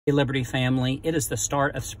Hey Liberty family, it is the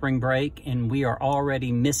start of spring break and we are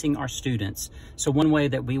already missing our students. So one way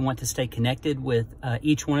that we want to stay connected with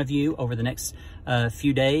each one of you over the next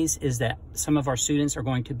few days is that some of our students are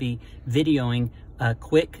going to be videoing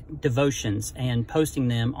quick devotions and posting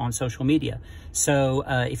them on social media. So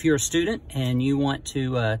if you're a student and you want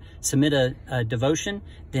to submit a devotion,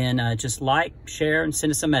 then just like, share, and send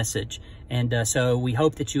us a message. And so we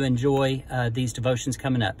hope that you enjoy these devotions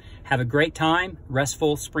coming up. Have a great time,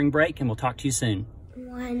 restful spring break, and we'll talk to you soon.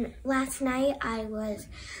 Last night I was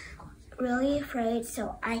really afraid,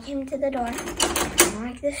 so I came to the door,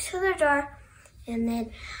 like this to the door, and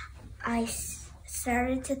then I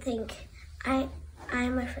started to think, I'm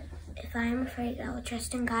afraid. If I am afraid, I will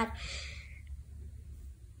trust in God.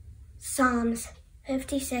 Psalms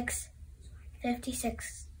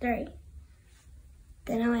 56:3.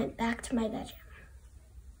 Then I went back to my bedroom.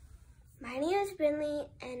 My name is Brynlee,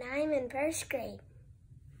 and I'm in first grade.